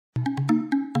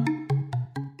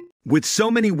With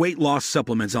so many weight loss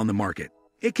supplements on the market,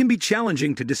 it can be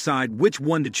challenging to decide which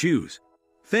one to choose.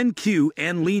 PhenQ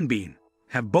and LeanBean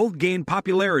have both gained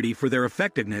popularity for their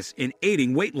effectiveness in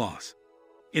aiding weight loss.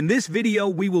 In this video,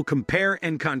 we will compare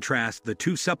and contrast the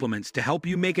two supplements to help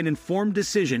you make an informed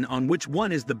decision on which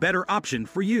one is the better option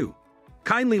for you.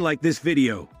 Kindly like this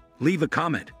video, leave a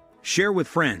comment, share with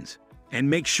friends, and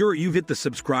make sure you've hit the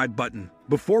subscribe button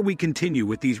before we continue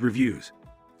with these reviews.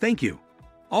 Thank you.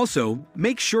 Also,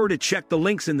 make sure to check the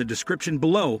links in the description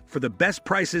below for the best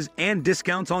prices and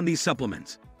discounts on these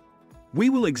supplements. We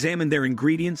will examine their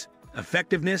ingredients,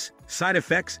 effectiveness, side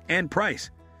effects, and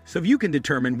price, so you can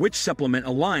determine which supplement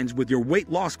aligns with your weight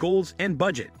loss goals and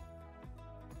budget.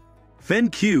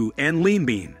 PhenQ and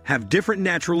LeanBean have different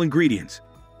natural ingredients,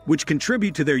 which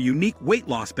contribute to their unique weight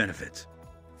loss benefits.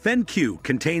 PhenQ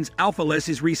contains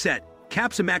alpha-lysine reset,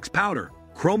 capsicum powder,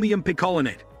 chromium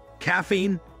picolinate,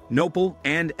 caffeine, nopal,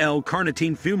 and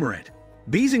L-carnitine fumarate.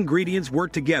 These ingredients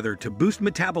work together to boost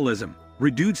metabolism,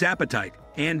 reduce appetite,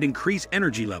 and increase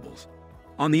energy levels.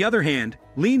 On the other hand,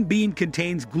 LeanBean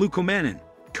contains glucomannan,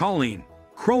 choline,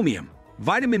 chromium,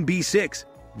 vitamin B6,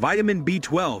 vitamin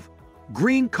B12,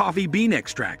 green coffee bean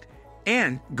extract,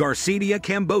 and Garcinia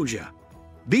cambogia.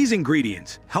 These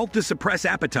ingredients help to suppress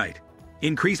appetite,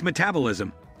 increase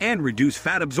metabolism, and reduce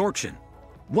fat absorption.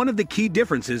 One of the key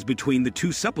differences between the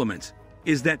two supplements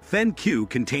is that PhenQ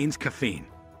contains caffeine,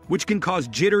 which can cause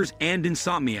jitters and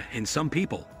insomnia in some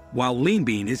people, while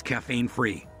LeanBean is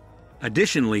caffeine-free.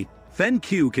 Additionally,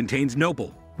 PhenQ contains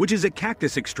nopal, which is a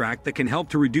cactus extract that can help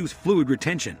to reduce fluid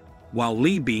retention, while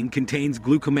LeanBean contains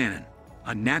glucomannan,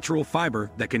 a natural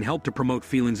fiber that can help to promote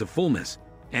feelings of fullness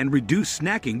and reduce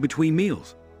snacking between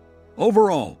meals.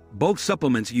 Overall, both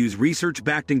supplements use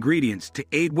research-backed ingredients to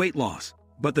aid weight loss,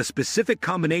 but the specific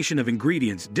combination of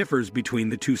ingredients differs between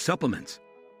the two supplements.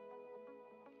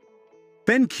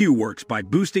 PhenQ works by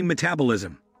boosting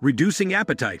metabolism, reducing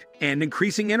appetite, and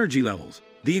increasing energy levels.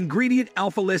 The ingredient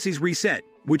alpha-lysine reset,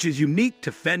 which is unique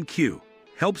to PhenQ,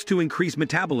 helps to increase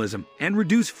metabolism and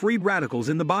reduce free radicals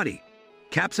in the body.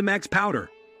 Capsicum powder,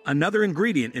 another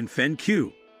ingredient in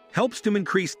PhenQ, helps to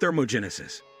increase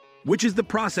thermogenesis, which is the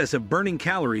process of burning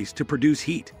calories to produce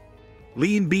heat.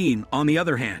 LeanBean, on the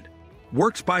other hand,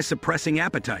 works by suppressing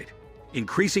appetite,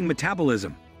 increasing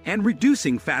metabolism, and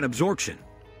reducing fat absorption.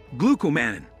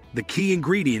 Glucomannan, the key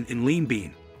ingredient in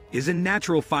LeanBean, is a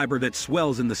natural fiber that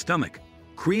swells in the stomach,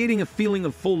 creating a feeling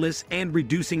of fullness and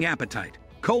reducing appetite.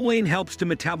 Choline helps to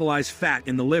metabolize fat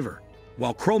in the liver,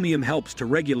 while chromium helps to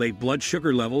regulate blood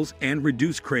sugar levels and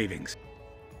reduce cravings.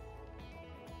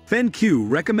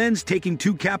 PhenQ recommends taking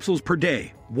 2 capsules per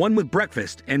day, one with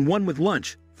breakfast and one with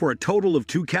lunch, for a total of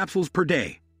 2 capsules per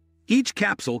day. Each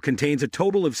capsule contains a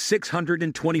total of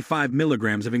 625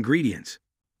 milligrams of ingredients.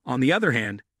 On the other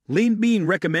hand, LeanBean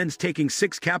recommends taking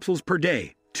 6 capsules per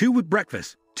day, 2 with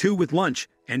breakfast, 2 with lunch,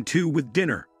 and 2 with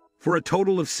dinner, for a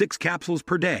total of 6 capsules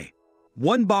per day.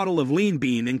 One bottle of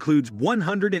LeanBean includes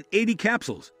 180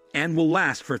 capsules and will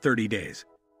last for 30 days.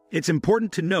 It's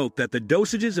important to note that the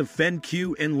dosages of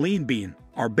PhenQ and LeanBean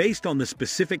are based on the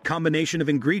specific combination of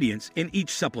ingredients in each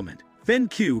supplement.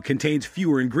 PhenQ contains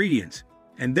fewer ingredients,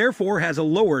 and therefore has a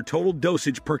lower total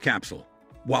dosage per capsule,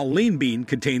 while LeanBean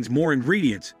contains more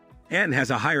ingredients and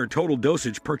has a higher total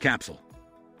dosage per capsule.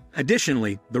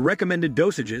 Additionally, the recommended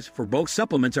dosages for both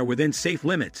supplements are within safe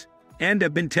limits and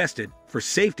have been tested for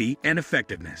safety and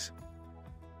effectiveness.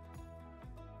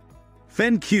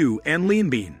 PhenQ and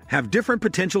LeanBean have different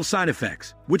potential side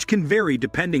effects, which can vary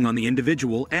depending on the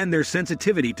individual and their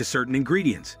sensitivity to certain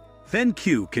ingredients.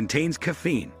 PhenQ contains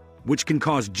caffeine, which can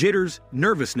cause jitters,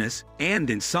 nervousness, and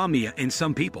insomnia in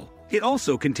some people. It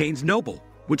also contains nopal,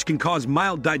 which can cause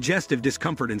mild digestive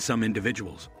discomfort in some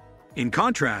individuals. In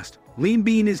contrast,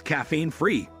 LeanBean is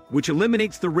caffeine-free, which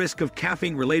eliminates the risk of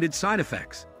caffeine-related side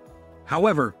effects.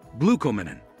 However,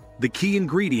 glucomannan, the key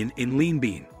ingredient in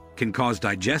LeanBean, can cause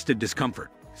digestive discomfort,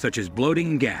 such as bloating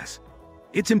and gas.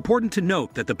 It's important to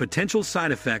note that the potential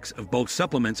side effects of both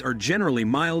supplements are generally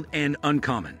mild and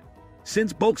uncommon.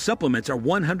 Since both supplements are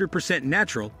 100%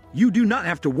 natural, you do not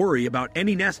have to worry about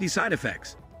any nasty side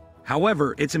effects.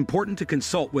 However, it's important to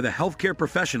consult with a healthcare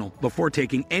professional before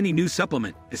taking any new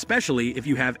supplement, especially if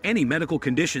you have any medical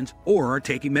conditions or are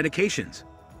taking medications.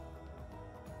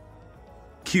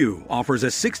 Q offers a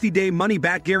 60-day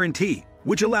money-back guarantee,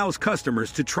 which allows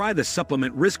customers to try the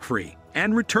supplement risk-free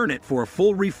and return it for a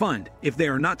full refund if they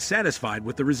are not satisfied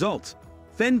with the results.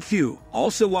 PhenQ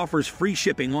also offers free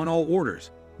shipping on all orders,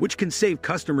 which can save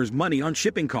customers money on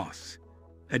shipping costs.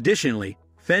 Additionally,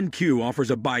 PhenQ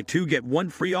offers a buy 2 get 1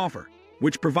 free offer,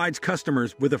 which provides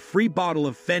customers with a free bottle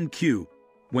of PhenQ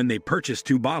when they purchase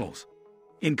 2 bottles.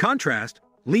 In contrast,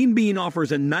 LeanBean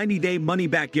offers a 90-day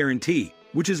money-back guarantee,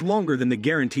 which is longer than the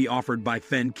guarantee offered by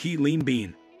PhenQ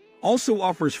LeanBean. Also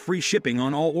offers free shipping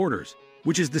on all orders,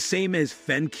 which is the same as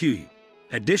PhenQ.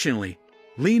 Additionally,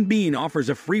 LeanBean offers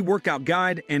a free workout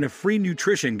guide and a free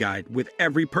nutrition guide with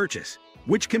every purchase,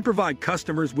 which can provide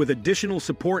customers with additional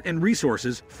support and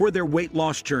resources for their weight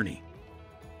loss journey.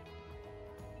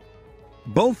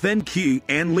 Both PhenQ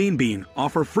and LeanBean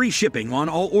offer free shipping on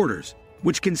all orders,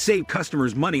 which can save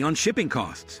customers money on shipping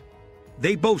costs.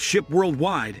 They both ship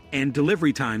worldwide, and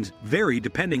delivery times vary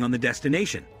depending on the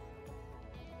destination.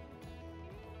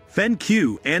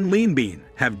 PhenQ and LeanBean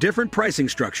have different pricing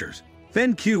structures.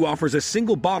 PhenQ offers a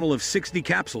single bottle of 60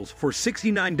 capsules for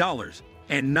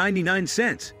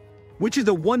 $69.99, which is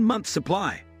a 1-month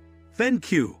supply.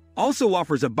 PhenQ also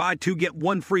offers a buy 2 get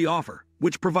 1 free offer,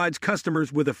 which provides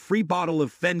customers with a free bottle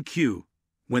of PhenQ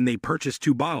when they purchase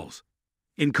 2 bottles.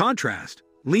 In contrast,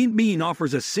 LeanBean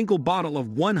offers a single bottle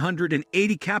of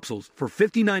 180 capsules for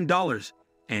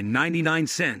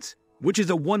 $59.99, which is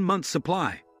a 1-month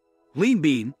supply.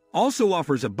 LeanBean also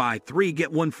offers a buy 3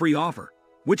 get 1 free offer,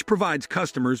 which provides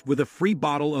customers with a free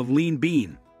bottle of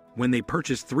LeanBean when they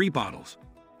purchase 3 bottles.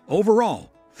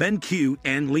 Overall, PhenQ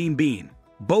and LeanBean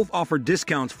both offer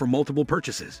discounts for multiple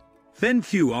purchases.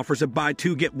 PhenQ offers a buy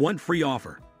 2 get 1 free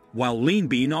offer, while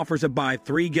LeanBean offers a buy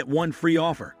 3 get 1 free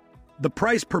offer. The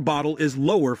price per bottle is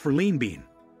lower for LeanBean,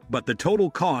 but the total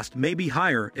cost may be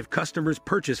higher if customers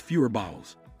purchase fewer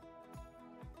bottles.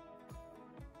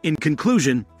 In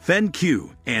conclusion,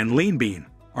 PhenQ and LeanBean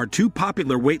are 2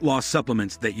 popular weight loss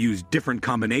supplements that use different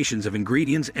combinations of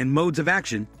ingredients and modes of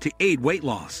action to aid weight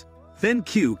loss.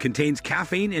 PhenQ contains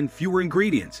caffeine and fewer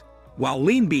ingredients, while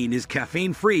LeanBean is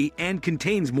caffeine-free and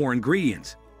contains more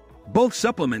ingredients. Both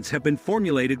supplements have been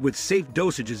formulated with safe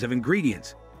dosages of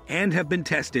ingredients and have been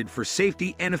tested for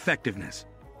safety and effectiveness.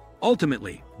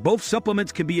 Ultimately, both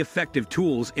supplements can be effective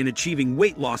tools in achieving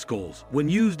weight loss goals when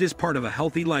used as part of a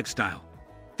healthy lifestyle.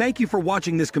 Thank you for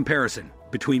watching this comparison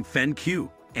between PhenQ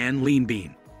and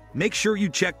LeanBean. Make sure you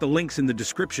check the links in the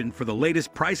description for the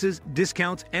latest prices,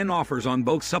 discounts, and offers on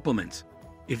both supplements.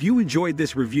 If you enjoyed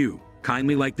this review,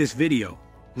 kindly like this video,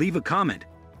 leave a comment,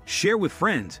 share with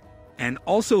friends, and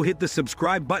also hit the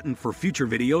subscribe button for future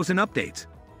videos and updates.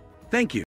 Thank you.